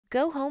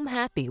Go home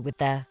happy with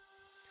the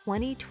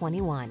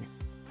 2021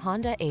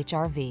 Honda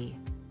HR-V.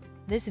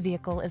 This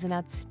vehicle is an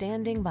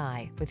outstanding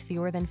buy with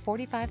fewer than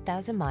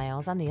 45,000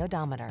 miles on the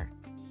odometer.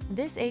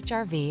 This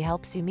HR-V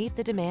helps you meet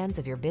the demands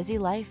of your busy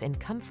life in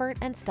comfort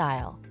and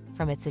style,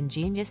 from its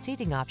ingenious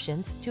seating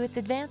options to its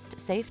advanced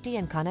safety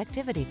and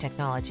connectivity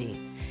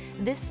technology.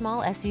 This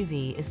small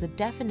SUV is the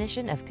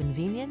definition of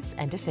convenience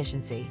and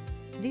efficiency.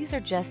 These are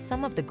just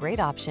some of the great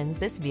options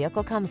this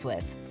vehicle comes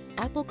with: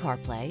 Apple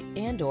CarPlay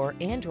and/or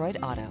Android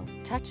Auto,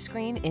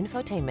 touchscreen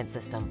infotainment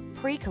system,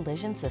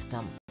 pre-collision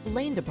system,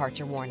 lane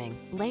departure warning,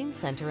 lane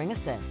centering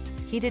assist,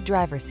 heated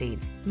driver's seat,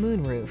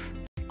 moonroof,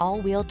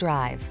 all-wheel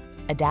drive,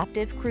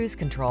 adaptive cruise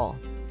control,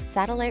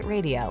 satellite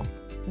radio.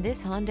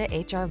 This Honda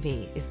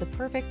HR-V is the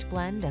perfect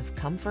blend of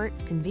comfort,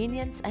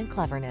 convenience, and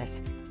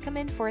cleverness. Come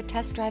in for a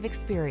test drive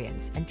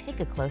experience and take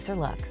a closer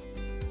look.